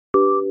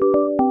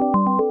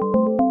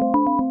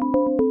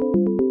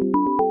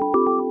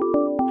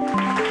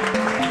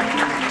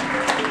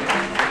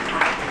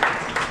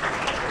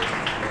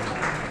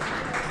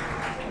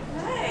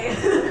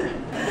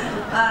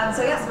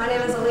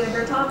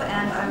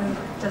I'm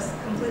just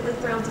completely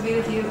thrilled to be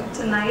with you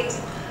tonight.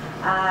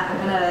 I'm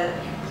gonna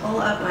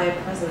pull up my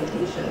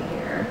presentation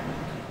here.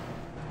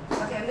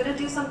 Okay, I'm gonna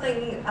do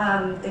something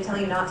they tell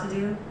you not to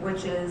do,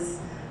 which is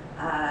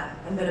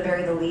I'm gonna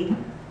bury the lead.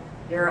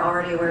 You're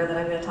already aware that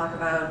I'm gonna talk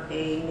about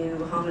a new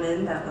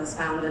hominin that was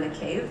found in a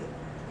cave.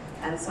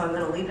 And so I'm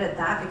gonna leave it at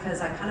that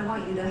because I kind of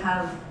want you to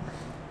have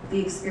the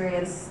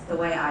experience the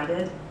way I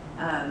did,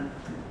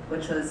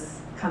 which was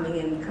coming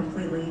in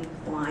completely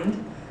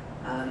blind,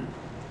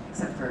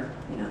 except for,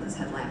 you know, those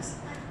headlamps,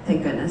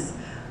 thank goodness.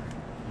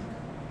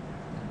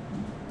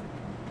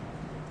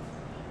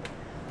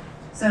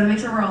 So to make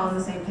sure we're all on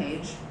the same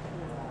page,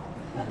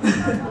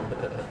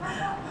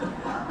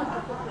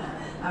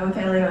 I'm a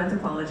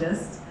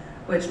paleoanthropologist,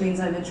 which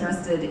means I'm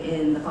interested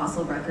in the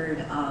fossil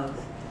record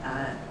of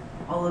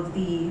all of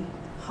the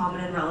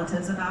hominin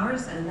relatives of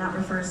ours, and that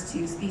refers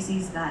to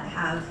species that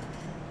have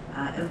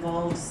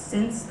evolved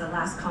since the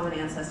last common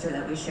ancestor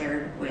that we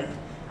shared with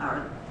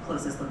our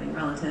closest living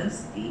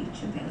relatives, the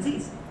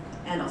chimpanzees,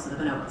 and also the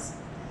bonobos.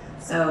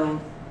 So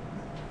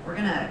we're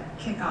gonna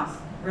kick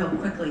off real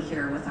quickly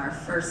here with our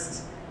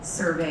first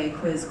survey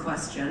quiz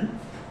question.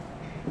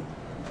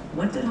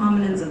 What did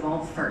hominins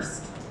evolve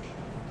first?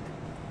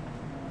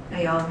 Now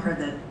y'all have heard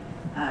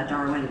that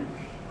Darwin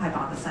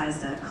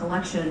hypothesized a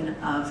collection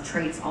of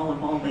traits all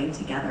evolving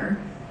together,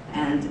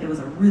 and it was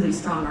a really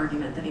strong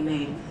argument that he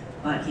made,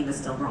 but he was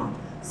still wrong.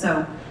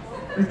 So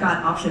we've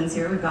got options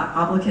here. We've got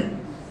obligate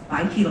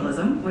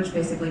bipedalism, which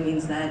basically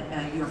means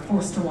that you're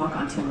forced to walk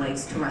on two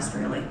legs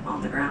terrestrially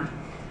on the ground.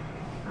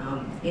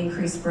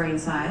 Increased brain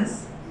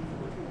size,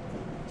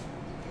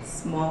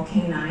 small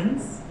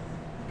canines,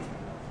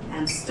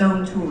 and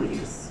stone tool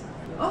use.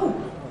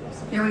 Oh,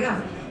 here we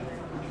go.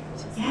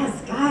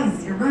 Yes,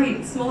 guys, you're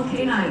right. Small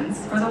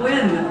canines for the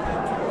win.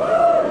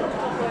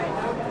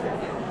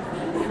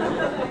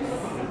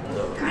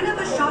 Kind of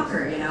a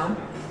shocker, you know,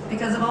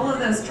 because of all of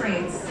those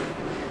traits,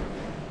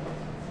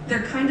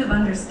 they're kind of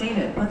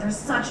understated, but there's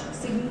such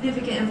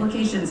significant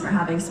implications for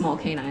having small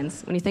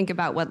canines when you think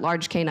about what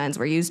large canines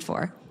were used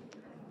for.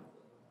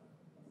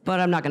 But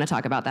I'm not going to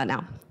talk about that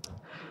now.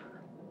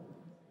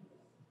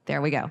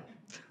 There we go.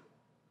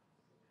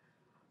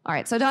 All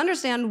right, so to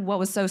understand what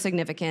was so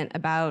significant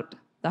about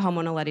the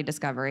Homo naledi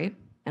discovery,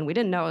 and we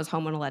didn't know it was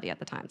Homo naledi at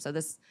the time, so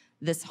this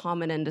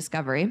hominin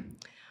discovery,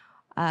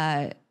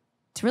 to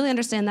really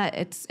understand that,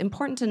 it's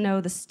important to know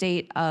the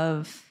state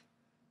of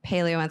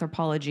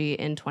paleoanthropology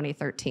in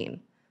 2013.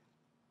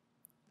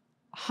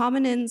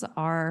 Hominins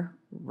are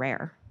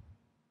rare.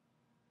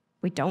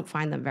 We don't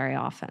find them very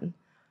often.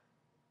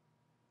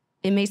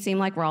 It may seem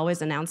like we're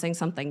always announcing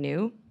something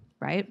new,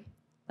 right?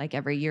 Like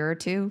every year or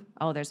two,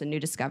 oh, there's a new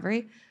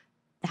discovery.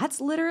 That's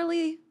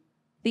literally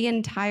the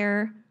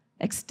entire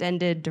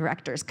extended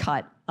director's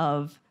cut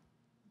of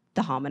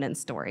the hominin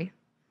story.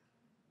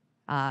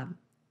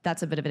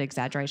 That's a bit of an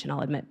exaggeration,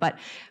 I'll admit, but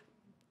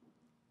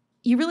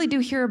you really do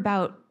hear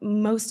about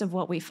most of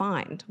what we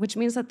find, which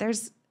means that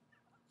there's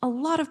a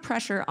lot of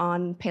pressure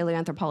on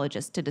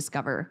paleoanthropologists to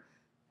discover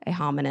a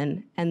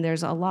hominin, and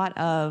there's a lot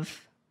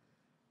of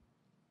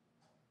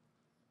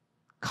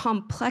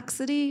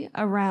complexity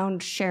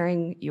around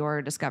sharing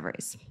your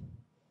discoveries.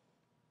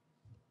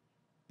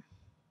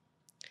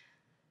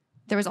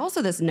 There was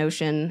also this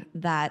notion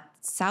that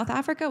South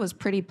Africa was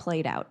pretty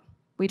played out.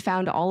 We'd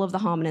found all of the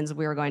hominins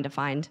we were going to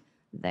find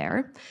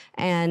there,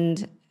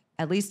 and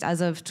at least as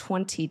of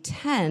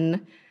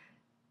 2010,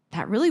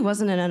 that really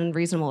wasn't an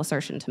unreasonable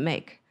assertion to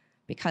make,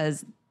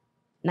 because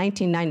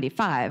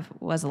 1995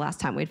 was the last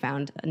time we'd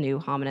found a new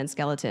hominin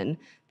skeleton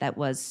that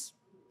was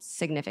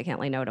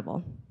significantly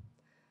notable.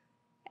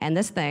 And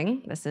this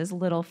thing, this is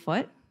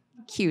Littlefoot,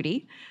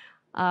 cutie,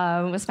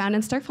 was found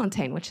in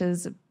Sterkfontein, which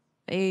is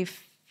a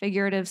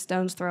figurative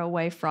stone's throw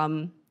away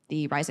from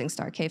the Rising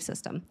Star cave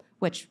system,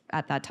 which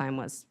at that time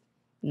was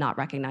not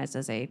recognized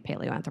as a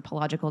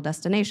paleoanthropological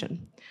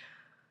destination.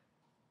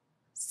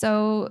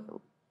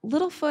 So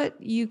Littlefoot,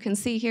 you can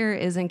see here,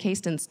 is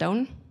encased in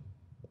stone,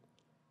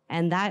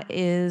 and that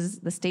is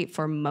the state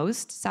for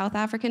most South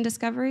African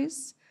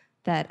discoveries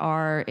that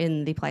are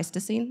in the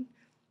Pleistocene.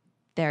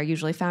 They're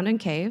usually found in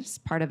caves,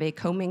 part of a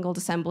commingled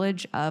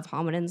assemblage of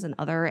hominins and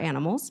other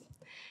animals,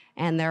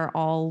 and they're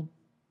all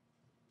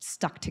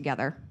stuck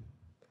together.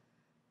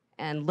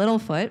 And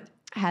Littlefoot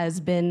has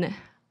been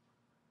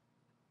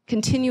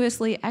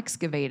continuously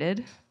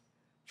excavated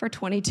for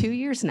 22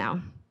 years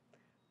now.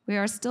 We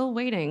are still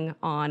waiting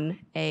on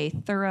a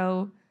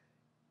thorough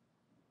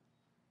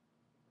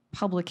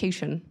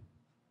publication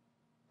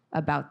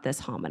about this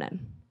hominin,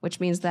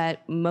 which means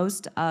that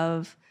most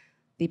of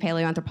the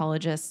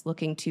paleoanthropologists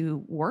looking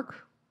to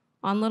work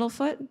on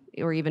Littlefoot,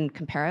 or even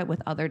compare it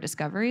with other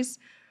discoveries,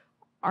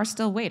 are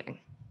still waiting.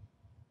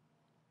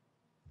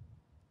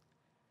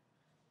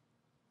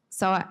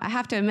 So I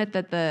have to admit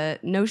that the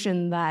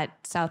notion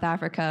that South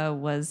Africa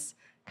was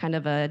kind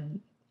of a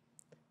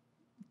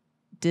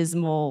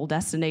dismal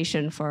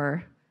destination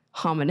for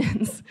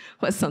hominins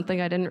was something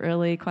I didn't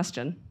really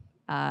question.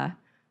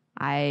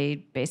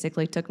 I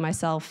basically took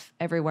myself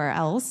everywhere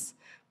else,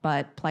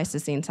 but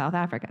Pleistocene South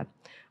Africa.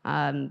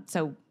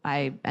 So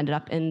I ended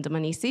up in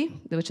Dmanisi,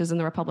 which is in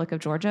the Republic of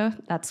Georgia.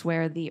 That's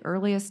where the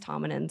earliest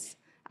hominins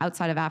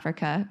outside of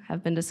Africa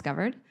have been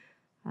discovered.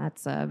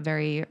 That's a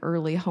very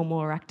early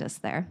Homo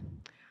erectus there.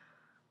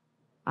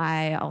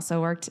 I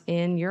also worked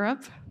in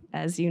Europe,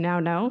 as you now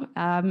know,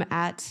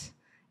 at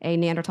a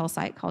Neanderthal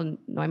site called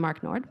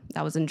Neumark Nord.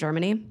 That was in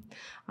Germany.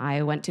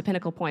 I went to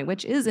Pinnacle Point,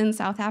 which is in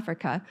South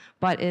Africa,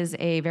 but is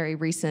a very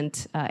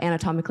recent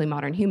anatomically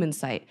modern human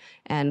site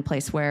and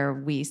place where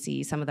we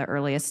see some of the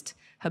earliest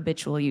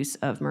habitual use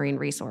of marine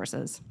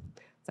resources.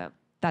 So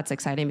that's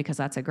exciting because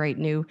that's a great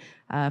new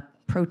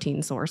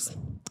protein source.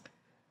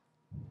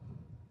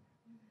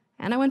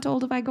 And I went to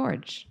Olduvai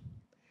Gorge.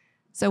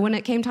 So when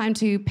it came time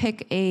to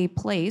pick a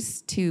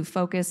place to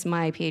focus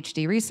my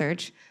PhD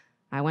research,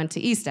 I went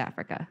to East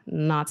Africa,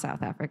 not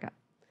South Africa.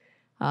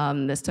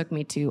 This took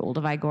me to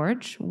Olduvai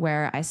Gorge,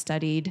 where I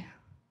studied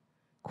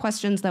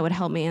questions that would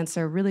help me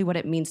answer really what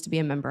it means to be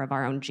a member of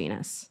our own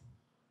genus.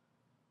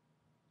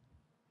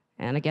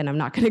 And again, I'm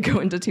not going to go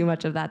into too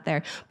much of that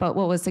there, but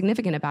what was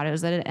significant about it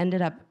is that it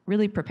ended up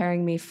really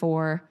preparing me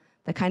for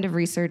the kind of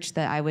research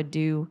that I would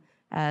do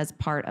as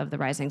part of the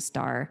Rising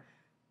Star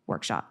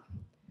workshop.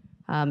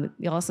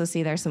 You'll also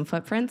see there's some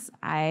footprints.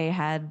 I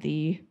had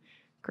the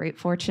great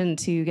fortune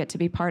to get to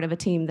be part of a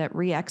team that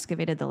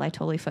re-excavated the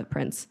Laetoli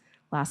footprints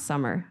last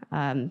summer.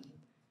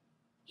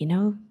 You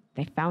know,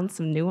 they found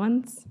some new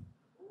ones.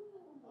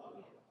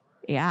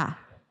 Yeah.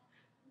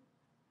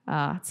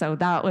 So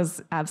that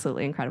was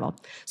absolutely incredible.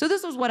 So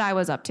this was what I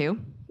was up to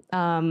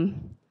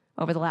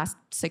over the last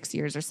 6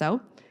 years or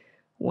so,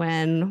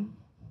 when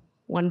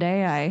one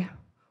day I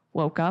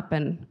woke up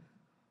and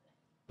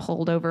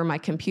pulled over my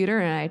computer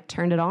and I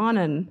turned it on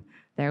and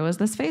there was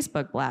this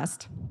Facebook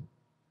blast.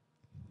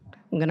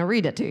 I'm going to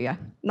read it to you.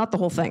 Not the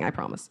whole thing, I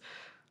promise.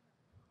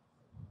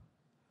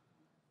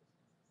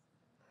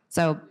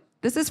 So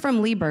this is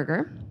from Lee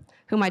Berger,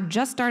 whom I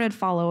just started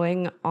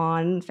following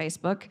on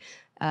Facebook,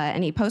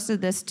 and he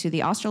posted this to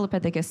the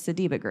Australopithecus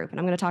sediba group, and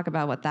I'm going to talk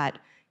about what that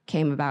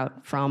came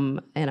about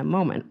from in a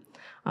moment.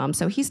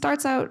 So he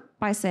starts out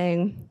by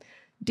saying,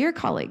 "Dear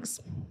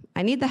colleagues,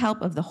 I need the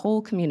help of the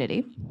whole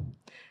community."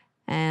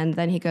 And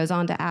then he goes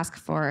on to ask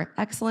for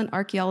excellent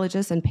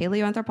archaeologists and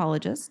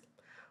paleoanthropologists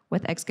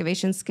with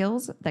excavation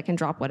skills that can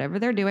drop whatever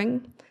they're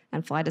doing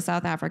and fly to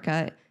South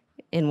Africa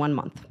in 1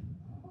 month.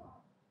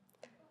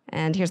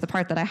 And here's the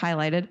part that I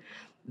highlighted.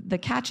 The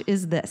catch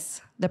is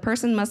this: the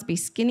person must be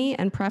skinny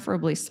and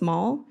preferably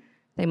small.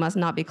 They must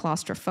not be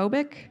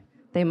claustrophobic.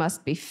 They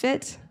must be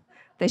fit.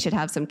 They should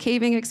have some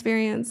caving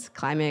experience.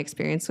 Climbing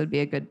experience would be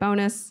a good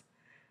bonus.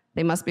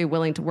 They must be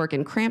willing to work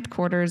in cramped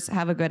quarters,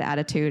 have a good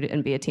attitude,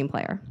 and be a team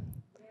player.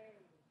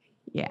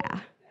 Yeah.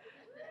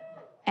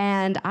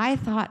 And I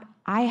thought,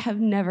 I have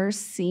never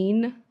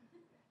seen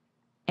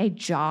a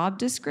job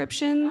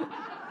description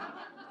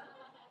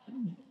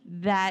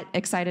that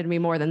excited me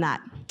more than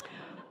that.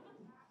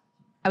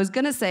 I was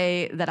going to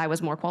say that I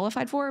was more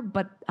qualified for,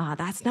 but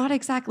that's not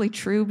exactly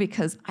true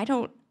because I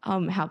don't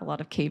have a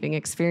lot of caving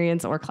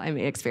experience or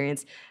climbing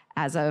experience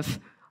as of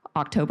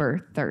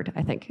October 3rd,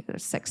 I think, or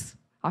 6th,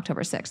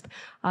 October 6th.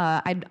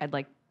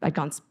 I'd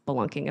gone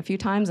spelunking a few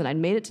times, and I'd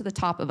made it to the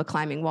top of a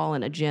climbing wall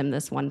in a gym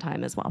this one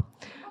time as well.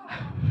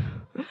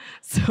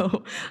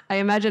 So I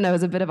imagine I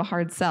was a bit of a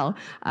hard sell.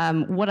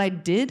 What I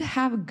did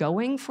have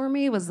going for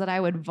me was that I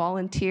would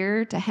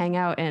volunteer to hang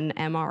out in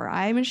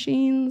MRI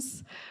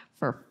machines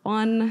for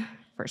fun,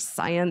 for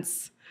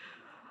science.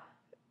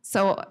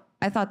 So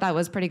I thought that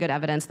was pretty good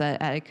evidence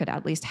that I could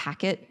at least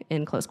hack it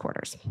in close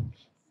quarters.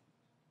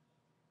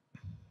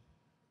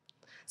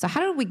 So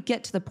how did we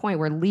get to the point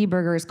where Lee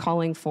Berger is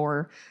calling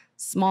for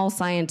small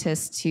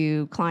scientists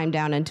to climb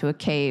down into a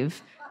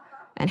cave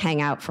and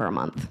hang out for a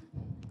month?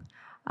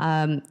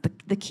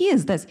 The key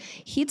is this.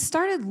 He'd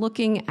started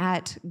looking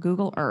at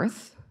Google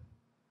Earth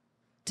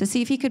to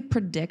see if he could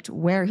predict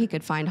where he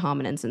could find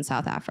hominins in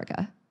South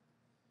Africa.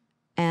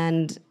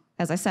 And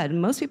as I said,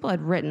 most people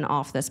had written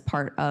off this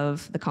part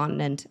of the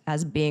continent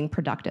as being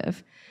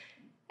productive.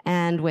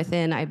 And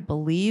within, I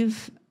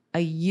believe, a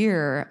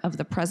year of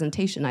the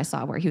presentation I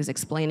saw where he was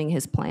explaining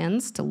his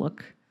plans to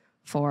look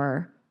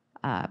for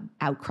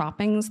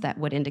outcroppings that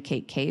would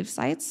indicate cave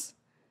sites,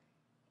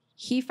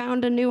 he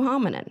found a new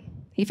hominin.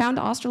 He found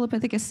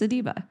Australopithecus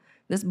sediba.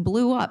 This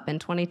blew up in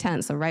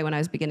 2010, so right when I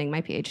was beginning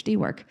my PhD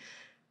work.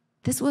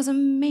 This was a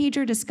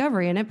major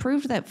discovery, and it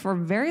proved that for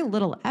very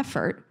little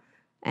effort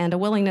and a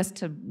willingness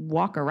to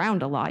walk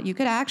around a lot, you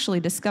could actually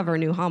discover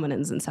new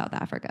hominins in South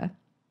Africa.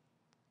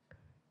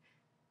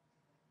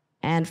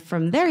 And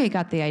from there, he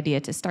got the idea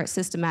to start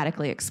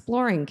systematically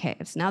exploring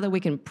caves. Now that we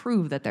can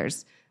prove that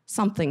there's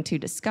something to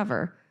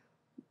discover,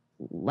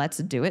 let's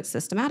do it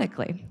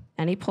systematically.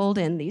 And he pulled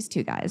in these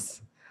two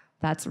guys.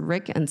 That's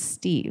Rick and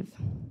Steve.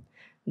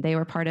 They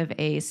were part of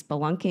a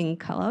spelunking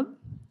club,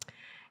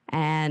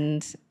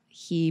 and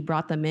he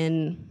brought them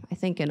in, I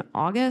think, in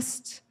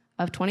August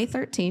of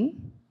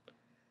 2013.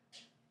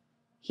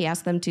 He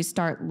asked them to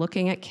start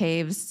looking at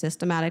caves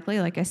systematically,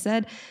 like I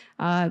said,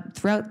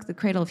 throughout the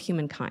cradle of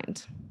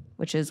humankind,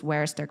 which is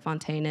where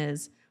Sterkfontein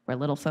is, where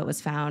Littlefoot was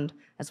found,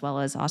 as well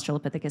as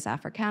Australopithecus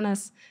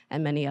africanus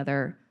and many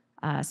other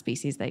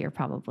species that you're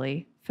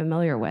probably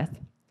familiar with.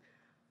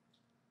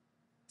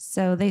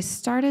 So they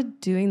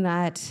started doing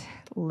that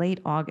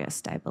late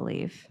August, I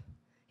believe.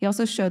 He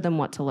also showed them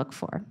what to look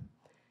for.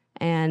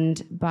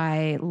 And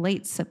by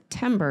late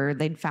September,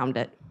 they'd found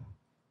it.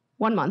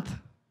 1 month.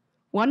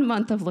 1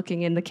 month of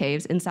looking in the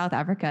caves in South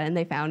Africa, and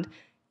they found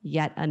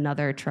yet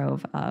another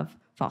trove of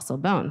fossil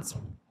bones.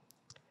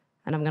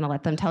 And I'm going to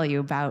let them tell you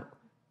about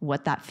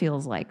what that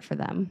feels like for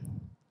them.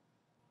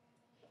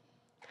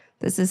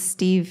 This is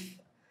Steve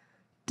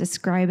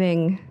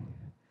describing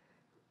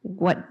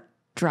what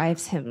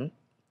drives him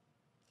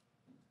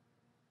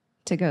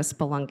to go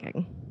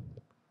spelunking.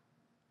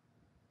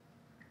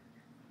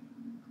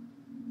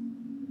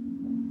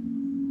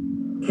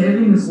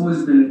 Caving has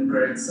always been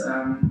great.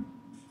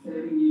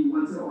 Caving, you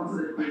want to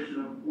answer that question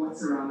of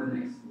what's around the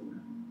next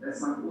corner.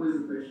 That's like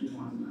always the question you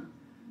want to know.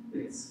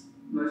 It's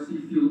mostly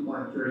fueled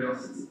by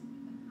curiosity.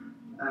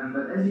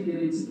 But as you get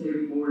into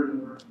caving more and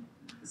more,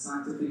 the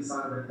scientific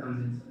side of it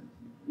comes into it.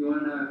 You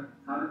want to know,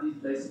 how did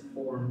these places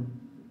form?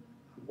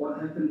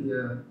 What happened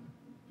here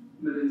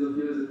millions of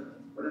years ago?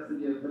 What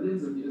happened here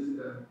billions of years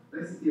ago?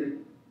 Basically, it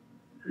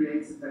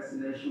creates a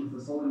fascination with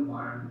this whole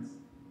environment.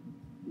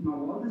 In my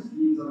wildest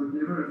dreams, I would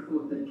never have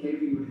thought that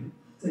caving would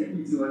take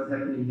me to what's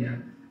happening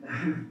here.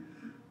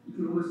 You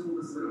can always call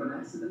this a bit of an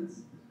accident.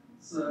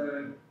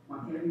 So, my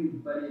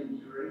caving buddy and me,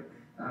 Rick,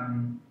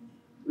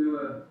 we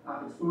were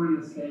out exploring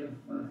this cave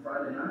on a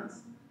Friday night.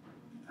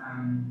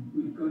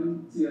 We'd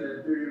gone into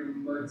a very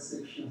remote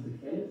section of the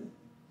cave,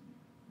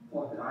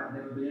 part that I'd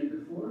never been in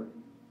before.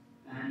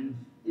 And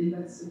in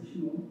that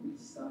section, we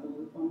stumbled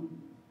upon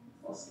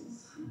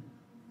fossils.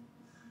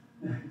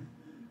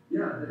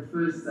 Yeah, at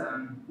first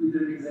we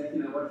didn't exactly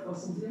know what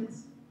fossils yet.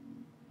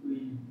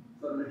 We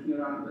started looking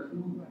around a bit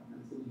more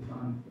until we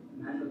found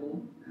a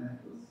mandible, and that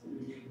was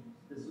really,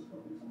 this was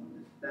probably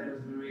someone that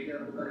was really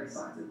got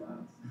excited about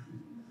it.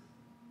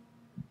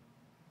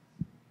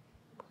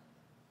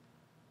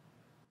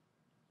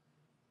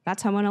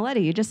 That's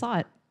Homoneleti, you just saw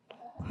it.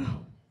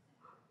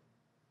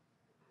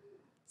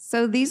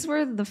 So these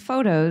were the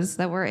photos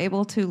that were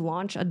able to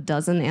launch a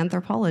dozen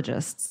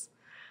anthropologists.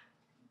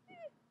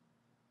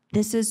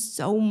 This is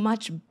so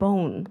much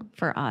bone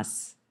for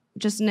us.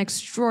 Just an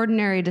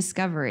extraordinary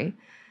discovery.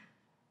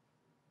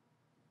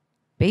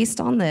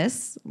 Based on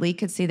this, Lee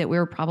could see that we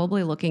were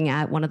probably looking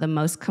at one of the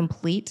most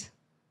complete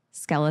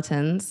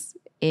skeletons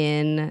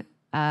in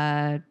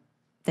the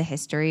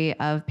history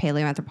of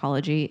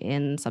paleoanthropology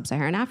in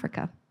sub-Saharan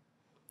Africa.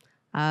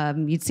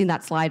 You'd seen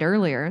that slide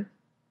earlier.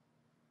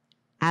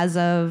 As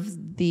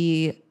of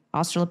the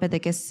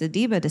Australopithecus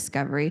sediba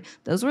discovery,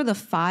 those were the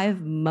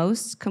 5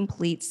 most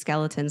complete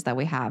skeletons that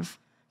we have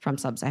from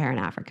sub-Saharan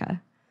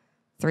Africa.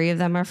 3 of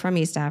them are from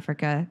East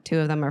Africa, 2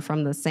 of them are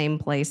from the same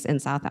place in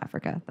South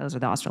Africa. Those are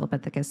the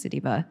Australopithecus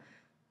sediba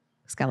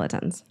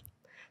skeletons.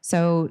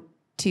 So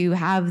to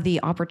have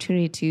the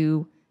opportunity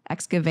to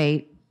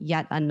excavate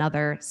yet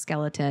another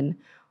skeleton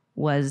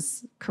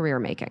was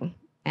career-making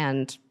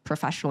and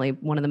professionally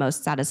one of the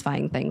most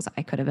satisfying things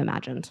I could have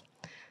imagined.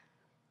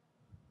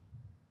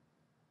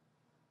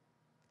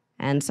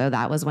 And so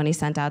that was when he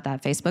sent out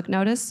that Facebook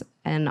notice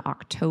in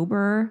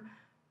October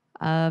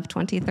of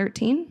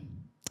 2013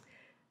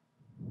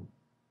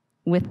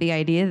 with the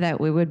idea that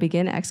we would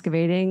begin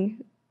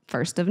excavating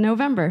 1st of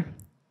November.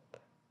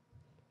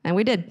 And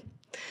we did.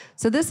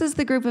 So this is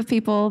the group of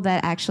people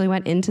that actually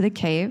went into the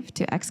cave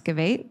to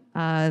excavate.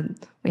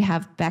 We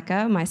have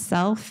Becca,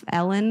 myself,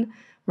 Ellen,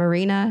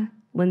 Marina,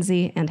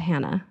 Lindsay, and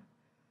Hannah.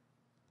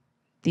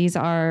 These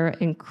are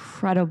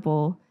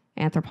incredible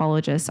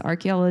anthropologists,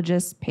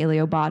 archaeologists,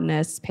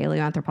 paleobotanists,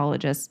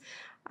 paleoanthropologists.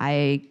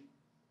 I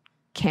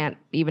can't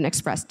even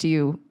express to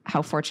you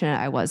how fortunate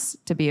I was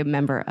to be a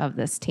member of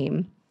this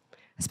team,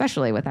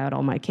 especially without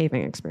all my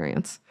caving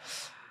experience.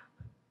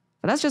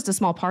 But that's just a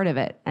small part of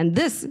it. And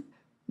this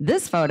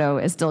photo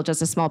is still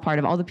just a small part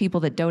of all the people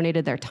that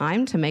donated their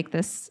time to make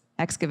this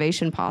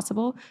excavation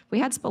possible. We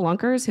had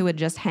spelunkers who would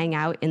just hang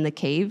out in the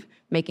cave,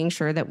 making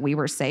sure that we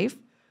were safe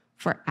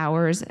for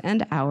hours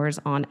and hours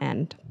on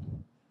end.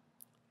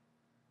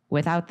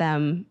 Without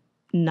them,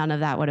 none of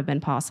that would have been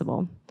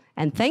possible.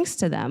 And thanks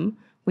to them,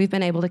 we've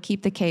been able to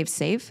keep the cave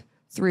safe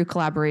through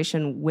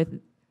collaboration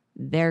with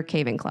their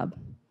caving club.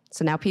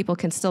 So now people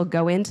can still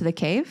go into the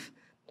cave,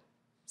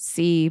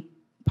 see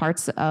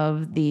parts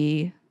of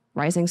the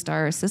Rising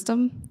Star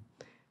system,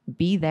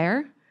 be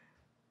there,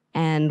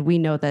 and we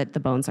know that the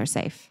bones are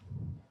safe.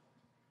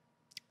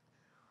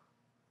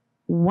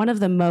 One of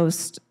the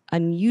most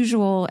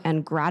unusual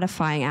and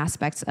gratifying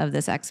aspects of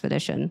this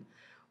expedition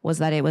was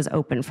that it was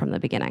open from the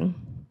beginning.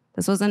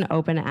 This was an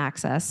open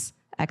access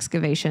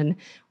excavation.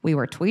 We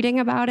were tweeting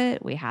about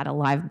it. We had a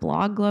live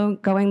blog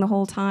going the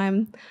whole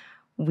time.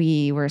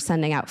 We were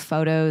sending out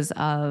photos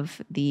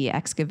of the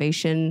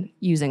excavation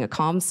using a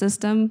comm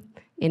system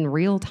in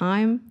real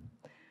time.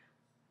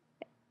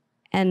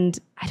 And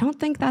I don't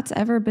think that's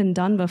ever been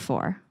done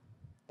before.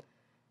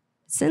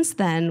 Since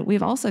then,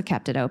 we've also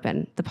kept it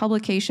open. The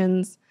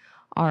publications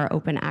are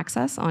open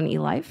access on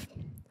eLife,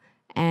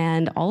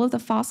 and all of the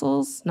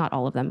fossils, not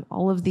all of them,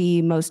 all of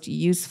the most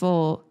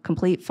useful,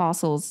 complete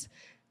fossils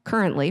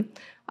currently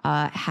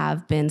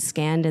have been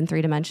scanned in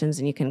 3 dimensions,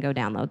 and you can go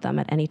download them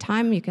at any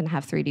time. You can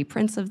have 3D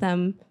prints of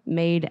them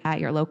made at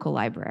your local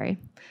library.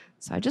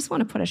 So I just want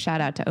to put a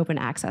shout out to open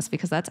access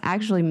because that's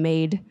actually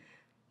made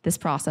this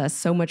process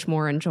so much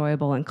more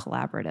enjoyable and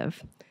collaborative.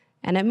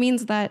 And it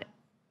means that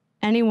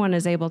anyone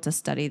is able to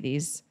study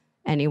these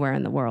anywhere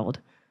in the world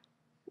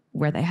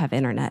where they have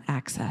internet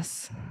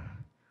access.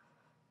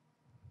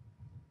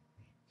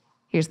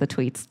 Here's the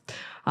tweets.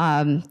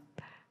 How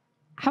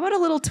about a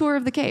little tour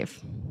of the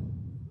cave?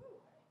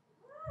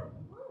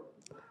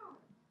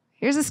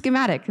 Here's a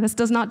schematic. This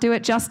does not do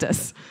it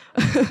justice.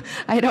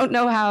 I don't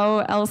know how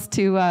else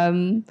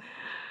to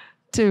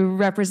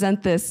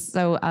represent this,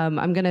 so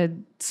I'm going to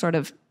sort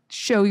of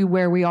show you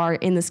where we are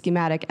in the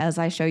schematic as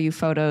I show you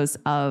photos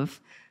of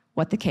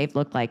what the cave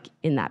looked like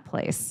in that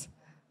place.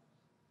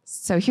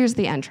 So here's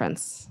the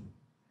entrance.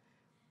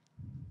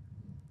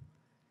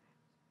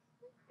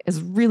 It's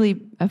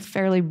really a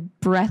fairly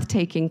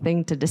breathtaking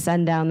thing to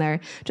descend down there.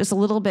 Just a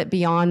little bit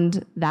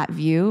beyond that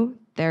view,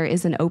 there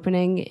is an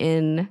opening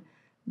in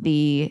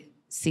the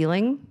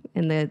ceiling,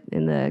 in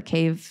the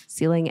cave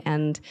ceiling,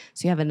 and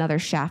so you have another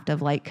shaft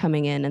of light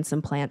coming in and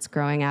some plants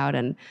growing out,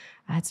 and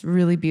it's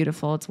really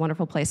beautiful. It's a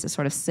wonderful place to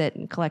sort of sit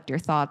and collect your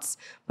thoughts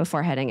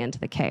before heading into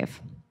the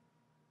cave.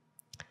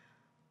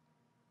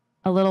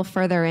 A little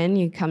further in,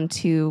 you come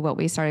to what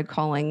we started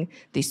calling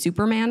the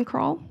Superman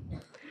crawl.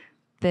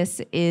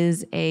 This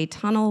is a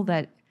tunnel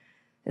that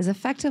is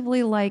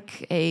effectively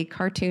like a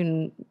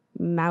cartoon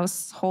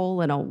mouse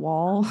hole in a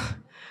wall.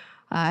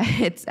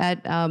 It's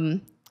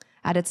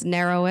at its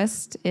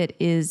narrowest, it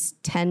is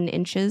 10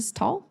 inches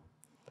tall.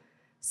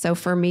 So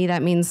for me,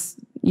 that means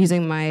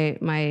using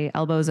my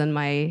elbows and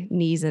my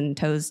knees and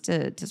toes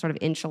to sort of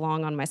inch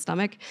along on my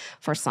stomach.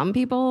 For some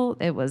people,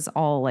 it was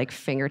all like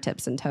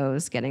fingertips and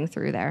toes getting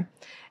through there.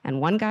 And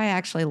one guy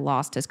actually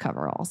lost his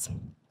coveralls.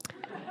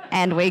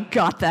 And we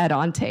got that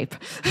on tape.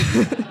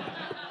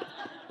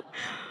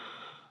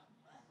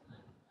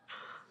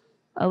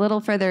 A little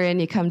further in,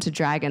 you come to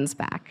Dragon's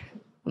Back.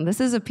 And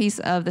this is a piece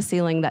of the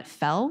ceiling that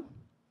fell.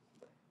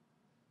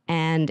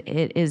 And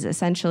it is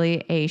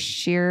essentially a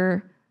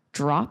sheer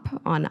drop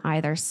on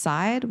either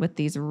side with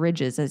these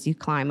ridges as you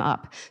climb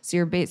up. So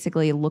you're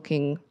basically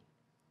looking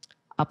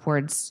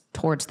upwards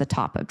towards the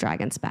top of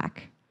Dragon's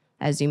Back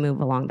as you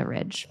move along the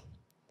ridge.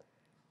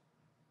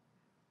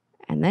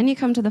 And then you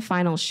come to the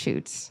final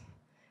chutes.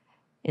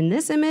 In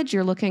this image,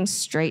 you're looking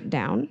straight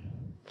down.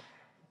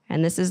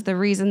 And this is the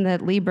reason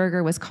that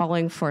Leakey was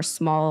calling for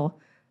small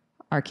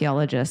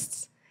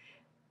archaeologists.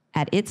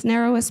 At its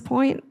narrowest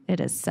point, it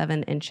is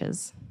 7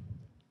 inches,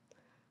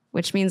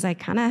 which means I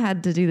kind of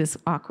had to do this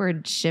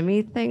awkward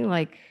shimmy thing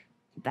like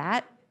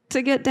that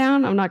to get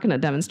down. I'm not going to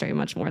demonstrate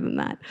much more than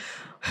that.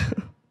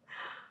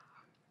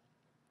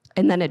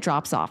 And then it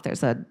drops off.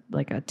 There's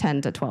like a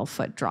 10 to 12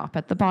 foot drop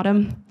at the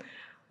bottom.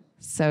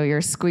 So you're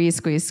squeeze,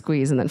 squeeze,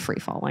 squeeze, and then free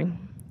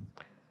falling.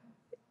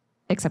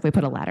 Except we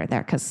put a ladder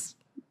there because,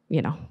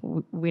 you know,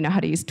 we know how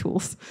to use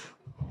tools.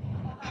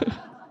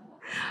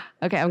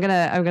 Okay, I'm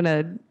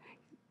gonna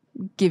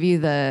give you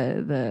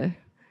the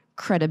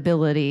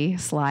credibility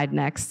slide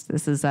next.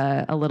 This is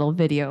a little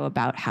video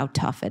about how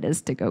tough it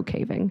is to go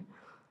caving.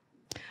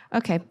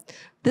 Okay,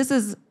 this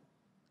is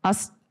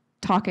us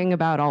talking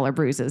about all our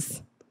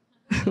bruises.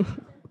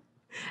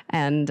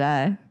 and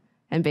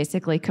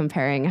basically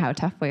comparing how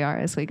tough we are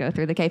as we go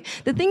through the cave.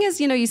 The thing is,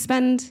 you know, you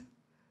spend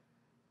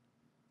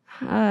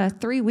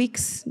 3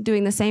 weeks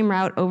doing the same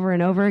route over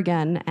and over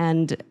again,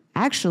 and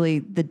actually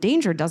the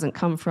danger doesn't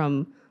come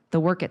from the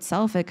work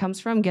itself, it comes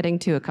from getting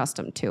too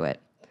accustomed to it.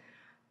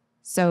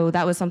 So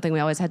that was something we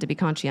always had to be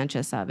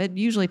conscientious of. It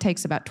usually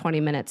takes about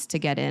 20 minutes to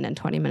get in and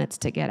 20 minutes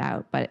to get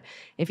out, but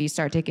if you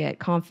start to get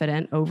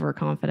confident,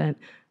 overconfident,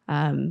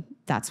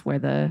 that's where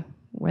the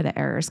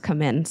errors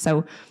come in.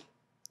 So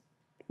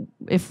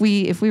if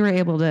we were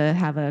able to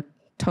have a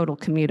total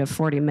commute of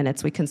 40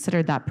 minutes, we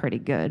considered that pretty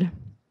good.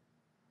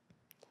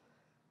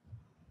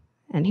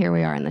 And here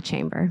we are in the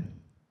chamber.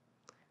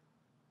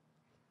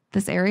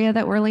 This area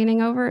that we're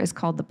leaning over is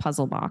called the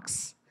puzzle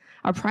box.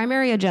 Our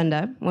primary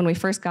agenda, when we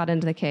first got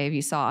into the cave,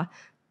 you saw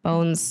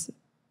bones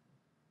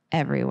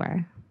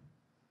everywhere.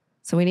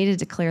 So we needed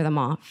to clear them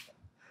off.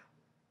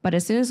 But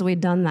as soon as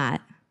we'd done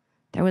that,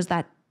 there was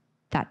that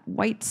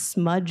white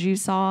smudge you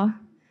saw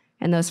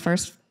in that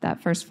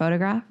first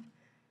photograph.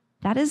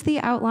 That is the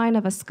outline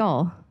of a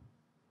skull.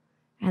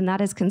 And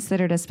that is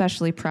considered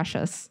especially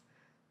precious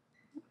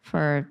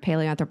for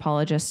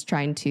paleoanthropologists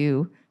trying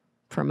to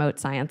promote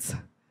science,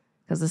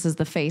 because this is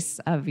the face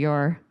of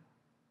your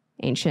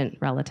ancient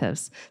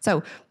relatives.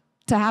 So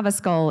to have a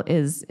skull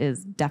is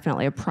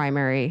definitely a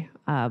primary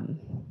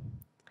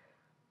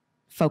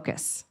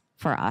focus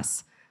for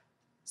us.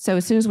 So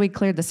as soon as we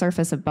cleared the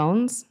surface of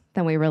bones,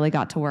 then we really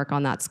got to work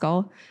on that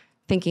skull,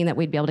 thinking that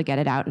we'd be able to get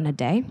it out in a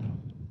day.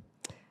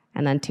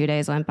 And then 2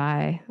 days went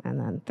by, and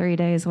then 3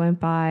 days went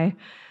by,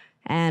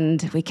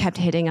 and we kept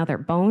hitting other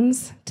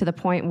bones to the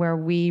point where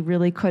we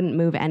really couldn't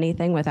move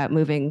anything without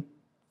moving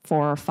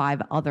 4 or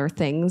 5 other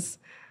things,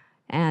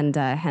 and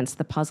hence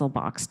the puzzle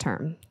box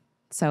term.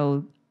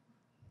 So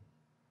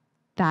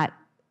that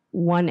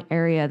one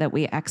area that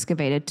we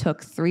excavated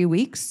took 3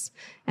 weeks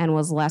and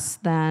was less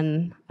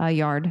than a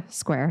yard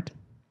squared.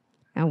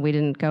 And we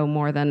didn't go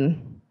more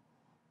than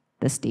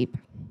this deep,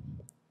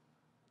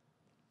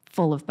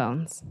 full of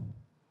bones.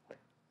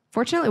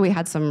 Fortunately, we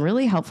had some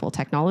really helpful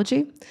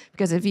technology,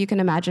 because if you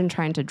can imagine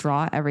trying to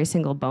draw every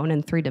single bone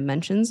in 3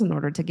 dimensions in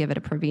order to give it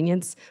a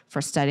provenience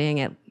for studying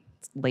it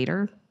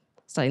later,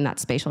 studying that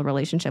spatial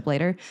relationship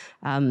later,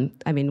 I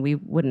mean, we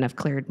wouldn't have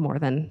cleared more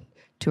than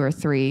 2 or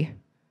 3,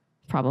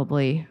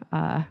 probably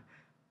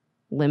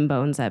limb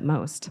bones at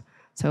most.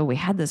 So we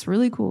had this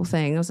really cool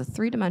thing. It was a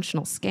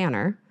 3-dimensional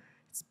scanner.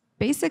 It's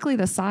basically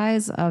the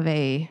size of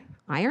an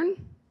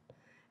iron,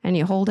 and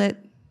you hold it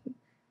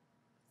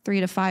 3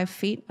 to 5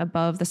 feet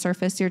above the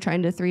surface you're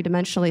trying to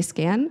 3-dimensionally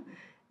scan,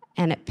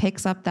 and it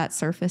picks up that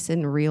surface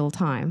in real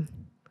time.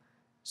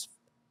 It's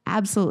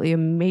absolutely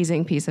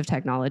amazing piece of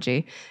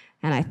technology.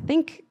 And I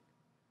think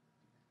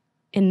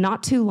in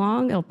not too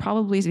long, it'll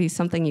probably be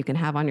something you can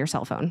have on your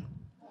cell phone.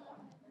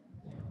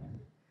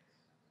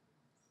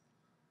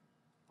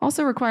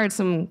 Also required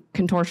some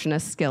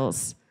contortionist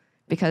skills,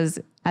 because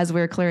as we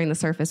were clearing the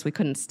surface, we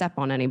couldn't step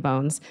on any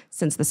bones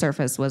since the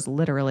surface was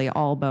literally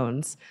all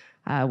bones.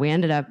 We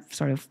ended up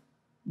sort of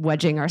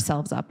wedging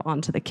ourselves up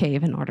onto the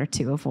cave in order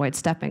to avoid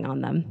stepping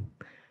on them.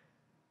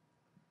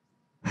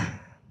 I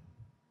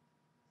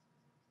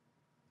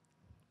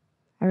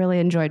really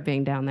enjoyed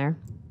being down there.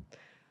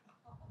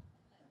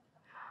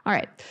 All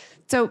right,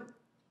 so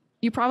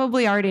you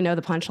probably already know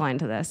the punchline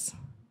to this.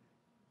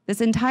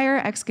 This entire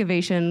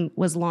excavation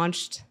was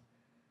launched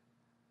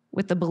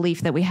with the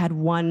belief that we had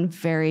one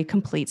very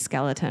complete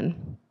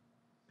skeleton.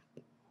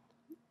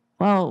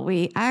 Well,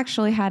 we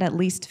actually had at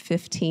least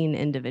 15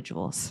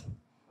 individuals.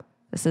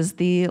 This is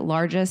the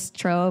largest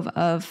trove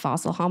of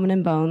fossil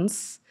hominin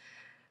bones,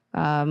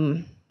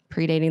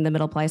 predating the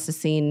Middle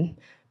Pleistocene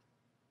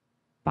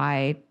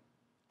by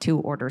 2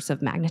 orders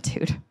of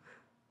magnitude.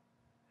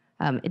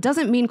 It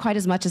doesn't mean quite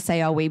as much as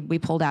say, oh, we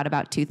pulled out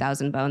about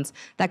 2,000 bones.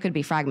 That could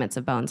be fragments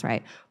of bones,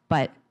 right?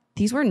 But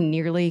these were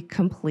nearly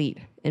complete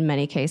in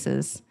many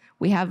cases.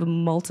 We have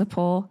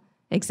multiple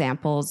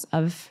examples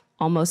of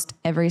almost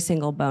every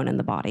single bone in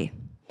the body.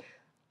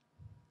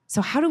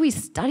 So how do we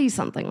study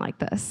something like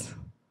this?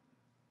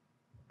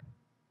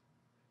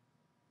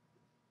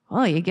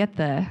 Well, you get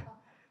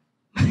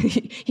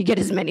you get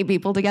as many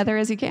people together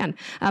as you can.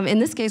 In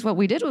this case, what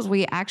we did was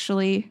we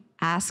actually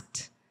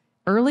asked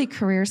early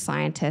career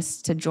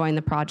scientists to join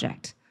the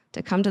project,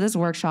 to come to this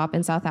workshop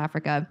in South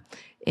Africa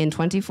in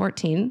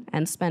 2014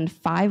 and spend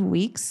 5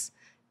 weeks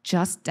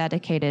just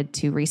dedicated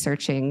to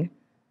researching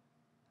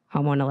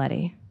Homo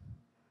naledi.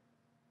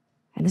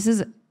 And this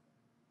is,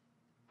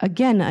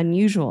 again,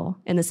 unusual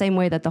in the same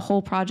way that the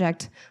whole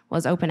project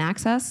was open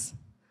access,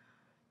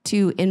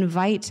 to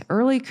invite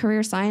early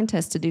career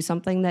scientists to do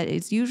something that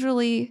is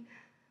usually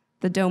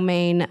the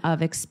domain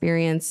of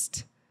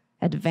experienced,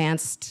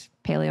 advanced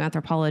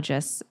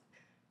paleoanthropologists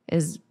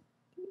is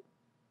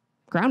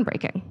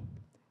groundbreaking.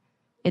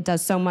 It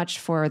does so much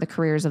for the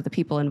careers of the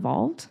people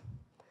involved,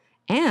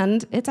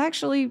 and it's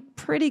actually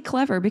pretty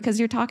clever because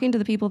you're talking to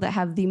the people that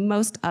have the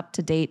most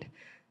up-to-date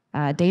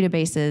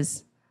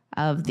databases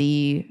of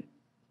the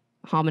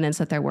hominins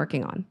that they're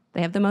working on.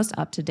 They have the most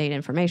up-to-date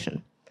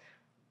information.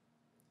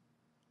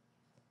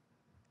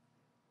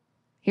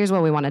 Here's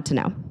what we wanted to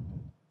know.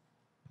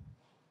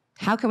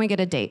 How can we get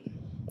a date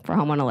for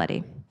Homo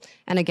naledi?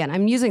 And again,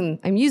 I'm using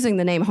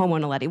the name Homo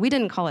naledi. We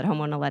didn't call it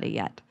Homo naledi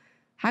yet.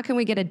 How can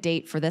we get a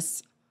date for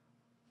this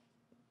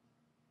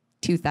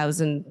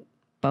 2,000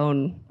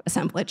 bone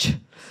assemblage?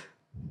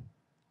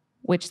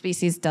 Which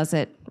species does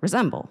it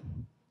resemble?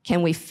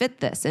 Can we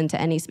fit this into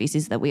any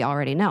species that we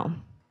already know?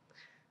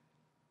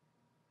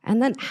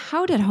 And then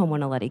how did Homo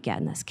naledi get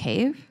in this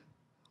cave?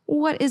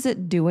 What is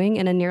it doing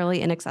in a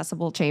nearly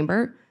inaccessible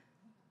chamber,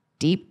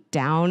 deep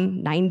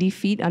down 90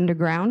 feet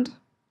underground?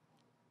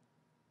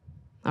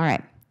 All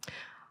right.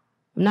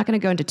 I'm not going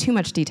to go into too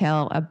much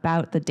detail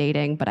about the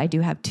dating, but I do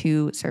have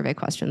 2 survey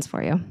questions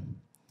for you.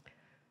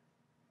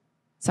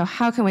 So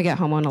how can we get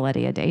Homo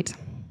naledi a date?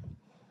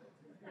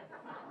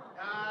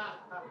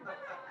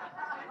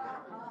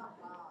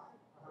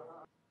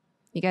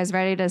 You guys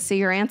ready to see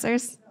your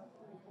answers?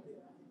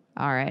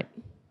 All right.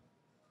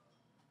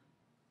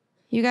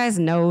 You guys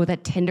know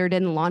that Tinder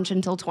didn't launch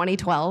until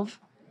 2012?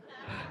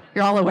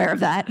 You're all aware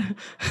of that.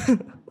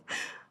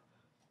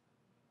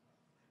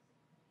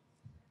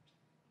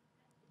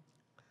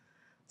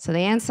 So the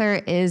answer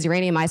is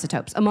uranium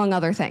isotopes, among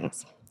other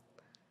things.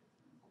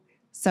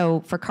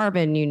 So for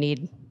carbon, you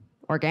need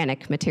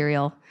organic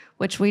material,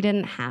 which we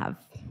didn't have.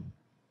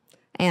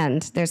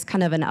 And there's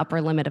kind of an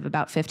upper limit of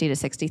about 50 to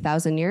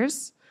 60,000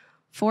 years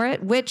for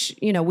it, which,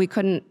 you know, we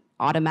couldn't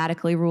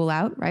automatically rule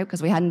out, right?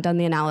 Because we hadn't done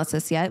the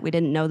analysis yet. We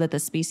didn't know that the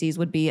species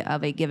would be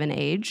of a given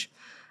age.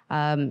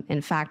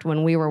 In fact,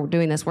 when we were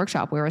doing this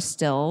workshop, we were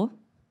still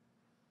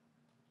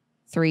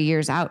 3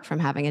 years out from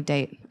having a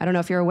date. I don't know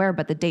if you're aware,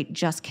 but the date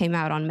just came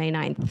out on May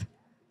 9th.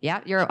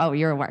 Yeah, you're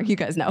aware. You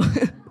guys know.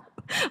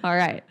 All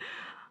right.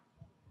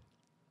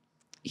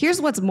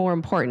 Here's what's more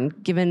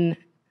important, given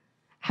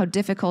how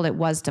difficult it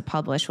was to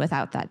publish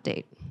without that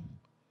date.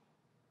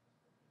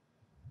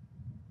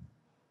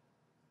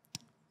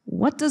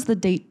 What does the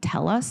date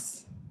tell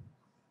us?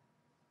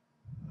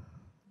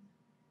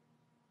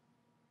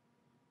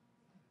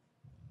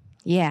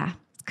 Yeah,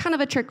 it's kind of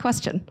a trick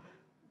question.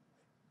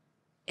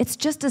 It's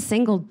just a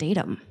single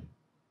datum.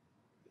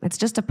 It's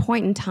just a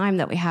point in time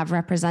that we have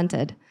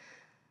represented.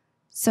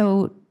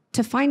 So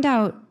to find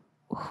out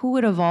who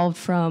it evolved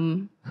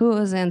from, who it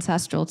was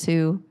ancestral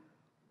to,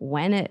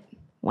 when it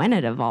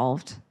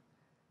evolved,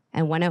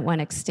 and when it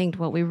went extinct,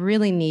 what we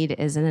really need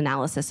is an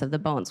analysis of the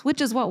bones, which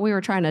is what we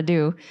were trying to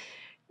do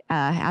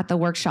at the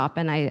workshop.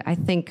 And I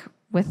think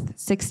with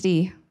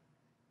 60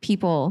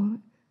 people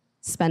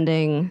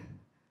spending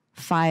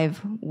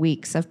 5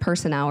 weeks of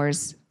person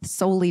hours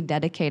solely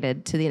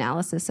dedicated to the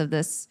analysis of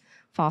this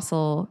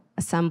fossil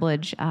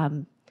assemblage,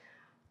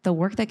 the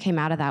work that came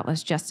out of that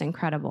was just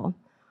incredible.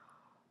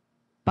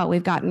 But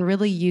we've gotten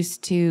really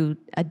used to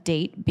a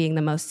date being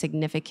the most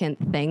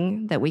significant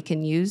thing that we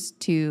can use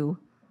to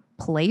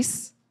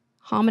place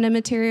hominin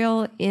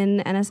material in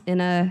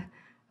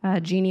a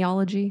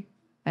genealogy,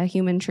 a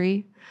human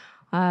tree,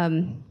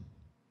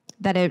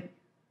 that it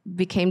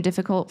became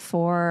difficult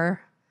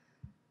for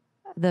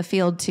the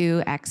field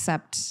to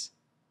accept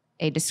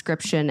a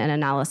description and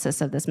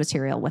analysis of this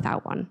material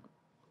without one.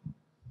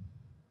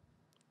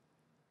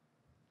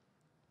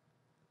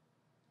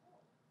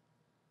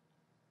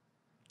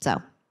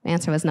 So the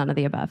answer was none of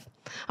the above.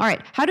 All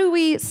right, how do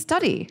we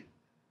study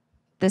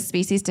this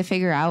species to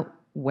figure out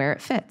where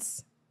it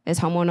fits? Is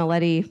Homo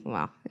naledi,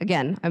 well,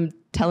 again, I'm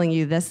telling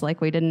you this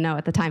like we didn't know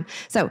at the time.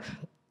 So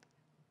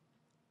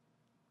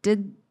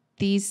did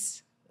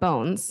these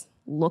bones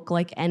look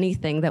like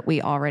anything that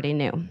we already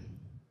knew?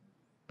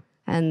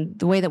 And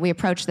the way that we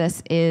approach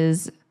this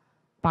is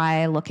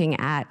by looking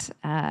at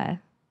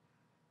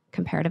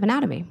comparative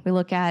anatomy. We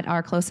look at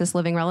our closest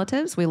living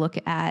relatives, we look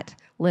at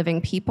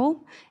living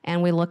people,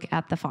 and we look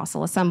at the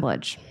fossil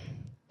assemblage.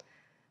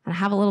 And I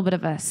have a little bit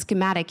of a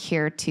schematic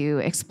here to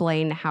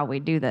explain how we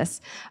do this.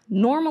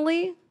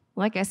 Normally,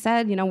 like I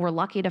said, we're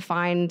lucky to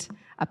find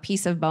a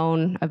piece of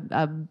bone,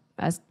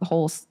 a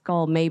whole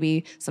skull,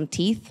 maybe some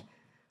teeth,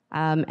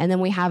 and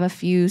then we have a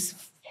few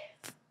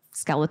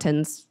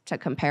skeletons to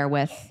compare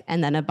with,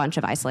 and then a bunch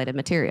of isolated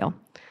material.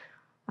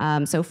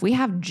 So if we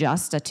have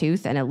just a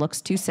tooth and it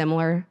looks too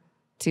similar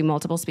to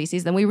multiple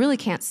species, then we really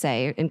can't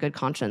say in good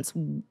conscience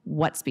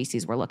what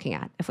species we're looking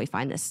at if we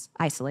find this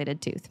isolated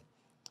tooth.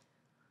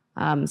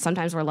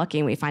 Sometimes we're lucky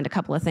and we find a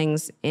couple of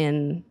things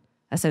in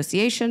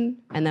association,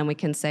 and then we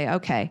can say,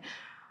 okay,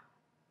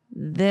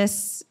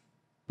 this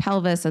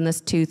pelvis and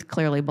this tooth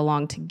clearly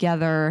belong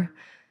together,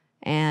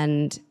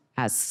 and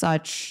as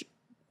such,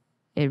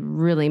 it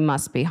really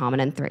must be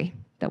hominin 3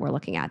 that we're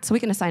looking at. So we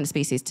can assign a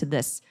species to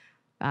this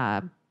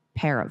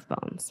pair of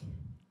bones.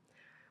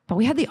 But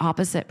we had the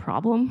opposite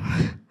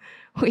problem.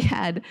 We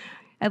had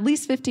at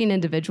least 15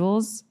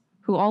 individuals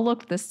who all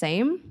looked the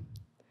same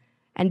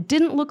and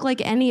didn't look like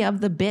any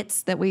of the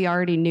bits that we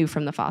already knew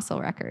from the fossil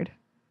record.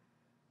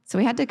 So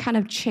we had to kind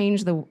of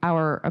change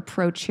our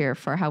approach here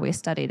for how we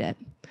studied it.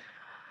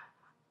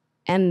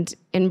 And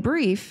in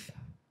brief,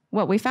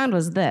 what we found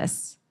was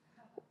this.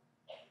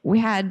 We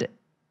had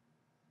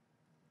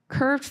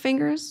curved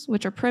fingers,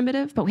 which are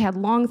primitive, but we had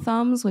long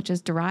thumbs, which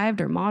is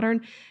derived or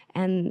modern,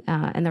 and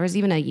there was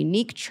even a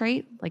unique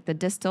trait, like the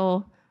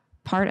distal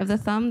part of the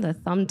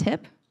thumb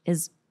tip,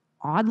 is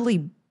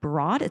oddly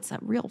broad. It's a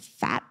real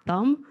fat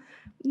thumb.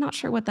 Not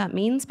sure what that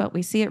means, but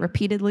we see it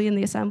repeatedly in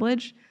the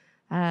assemblage.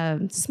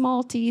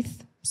 Small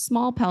teeth,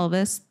 small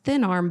pelvis,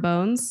 thin arm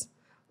bones,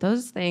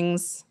 those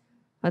things.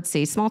 Let's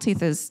see, small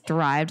teeth is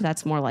derived,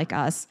 that's more like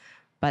us,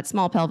 but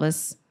small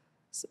pelvis,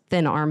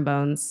 thin arm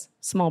bones,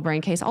 small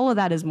brain case, all of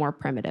that is more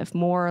primitive,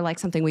 more like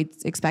something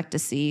we'd expect to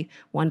see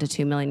 1 to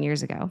 2 million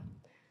years ago.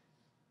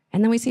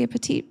 And then we see a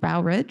petite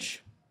brow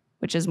ridge,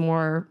 which is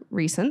more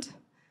recent.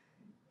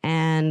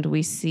 And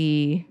we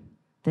see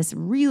this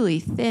really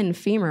thin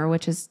femur,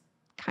 which is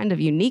kind of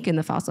unique in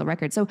the fossil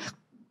record. So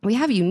we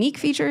have unique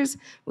features,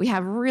 we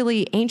have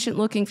really ancient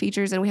looking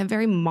features, and we have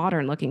very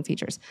modern looking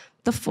features.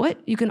 The foot,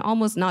 you can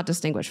almost not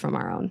distinguish from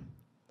our own.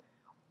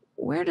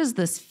 Where does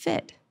this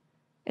fit?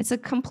 It's a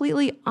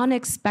completely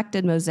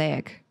unexpected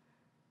mosaic.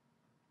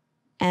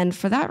 And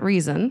for that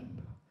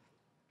reason,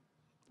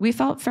 we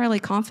felt fairly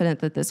confident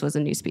that this was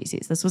a new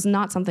species. This was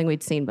not something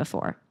we'd seen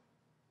before.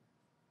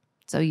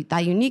 So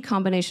that unique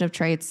combination of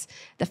traits,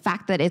 the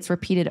fact that it's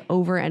repeated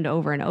over and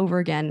over and over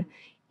again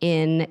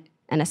in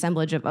an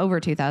assemblage of over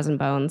 2,000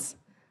 bones,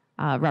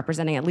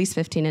 representing at least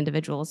 15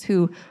 individuals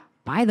who,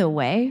 by the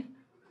way,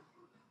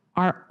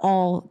 are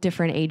all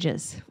different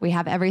ages. We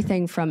have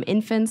everything from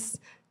infants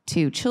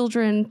to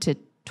children to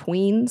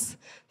tweens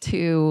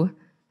to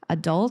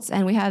adults,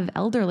 and we have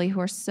elderly who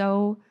are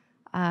so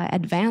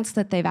advanced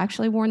that they've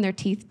actually worn their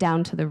teeth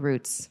down to the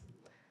roots.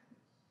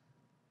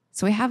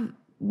 So we have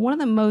one of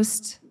the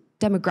most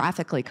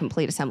demographically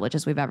complete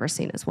assemblages we've ever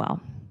seen as well.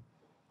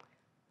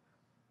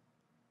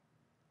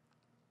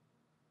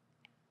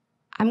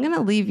 I'm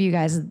gonna leave you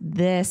guys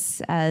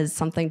this as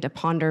something to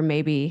ponder.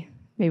 Maybe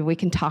we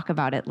can talk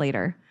about it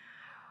later.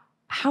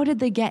 How did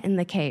they get in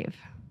the cave?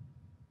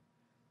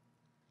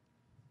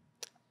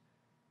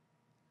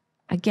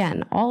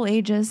 Again, all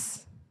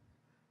ages,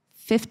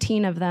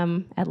 15 of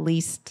them at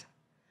least.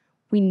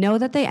 We know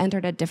that they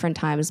entered at different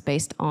times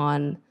based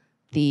on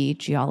the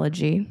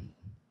geology.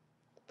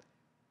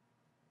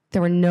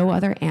 There were no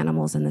other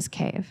animals in this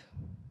cave.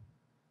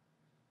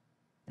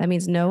 That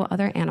means no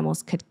other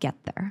animals could get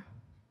there.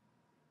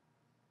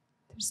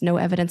 There's no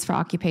evidence for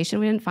occupation.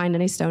 We didn't find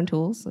any stone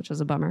tools, which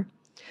was a bummer.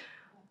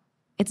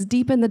 It's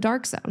deep in the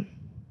dark zone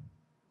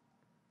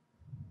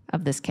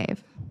of this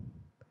cave.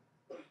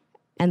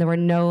 And there were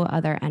no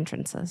other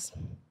entrances.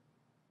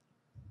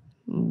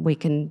 We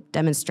can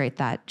demonstrate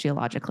that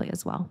geologically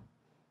as well.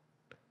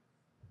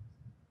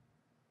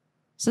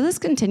 So this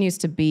continues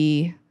to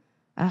be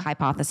a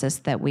hypothesis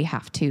that we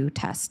have to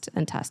test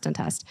and test and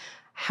test.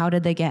 How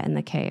did they get in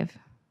the cave?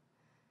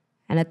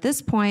 And at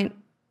this point,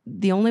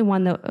 the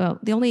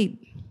only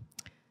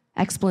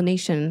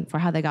explanation for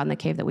how they got in the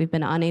cave that we've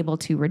been unable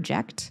to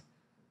reject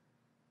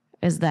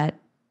is that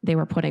they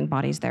were putting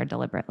bodies there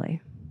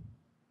deliberately.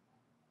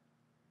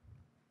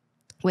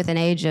 With an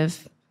age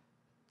of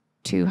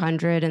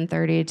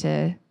 230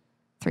 to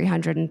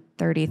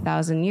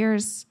 330,000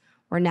 years,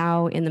 we're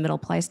now in the Middle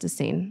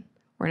Pleistocene.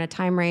 We're in a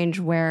time range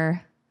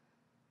where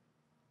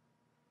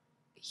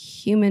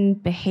human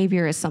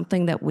behavior is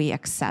something that we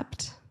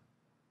accept,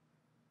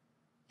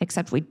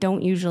 except we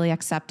don't usually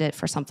accept it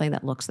for something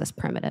that looks this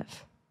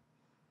primitive.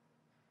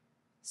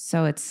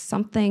 So it's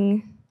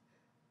something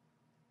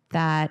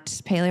that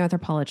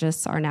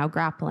paleoanthropologists are now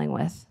grappling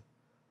with.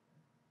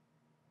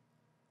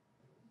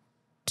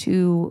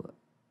 To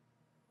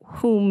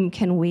whom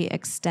can we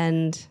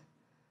extend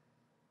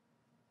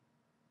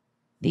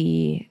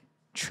the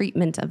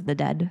treatment of the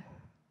dead?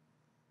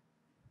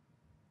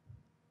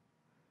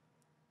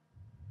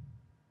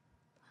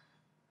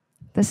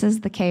 This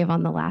is the cave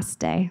on the last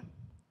day.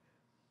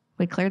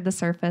 We cleared the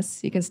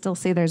surface. You can still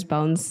see there's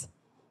bones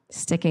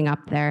sticking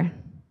up there.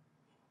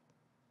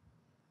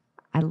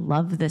 I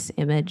love this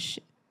image.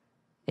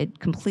 It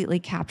completely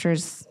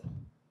captures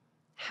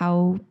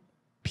how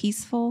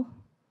peaceful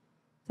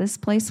this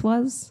place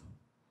was.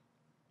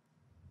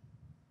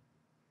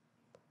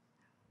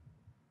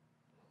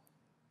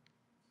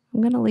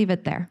 I'm going to leave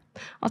it there.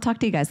 I'll talk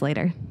to you guys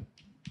later.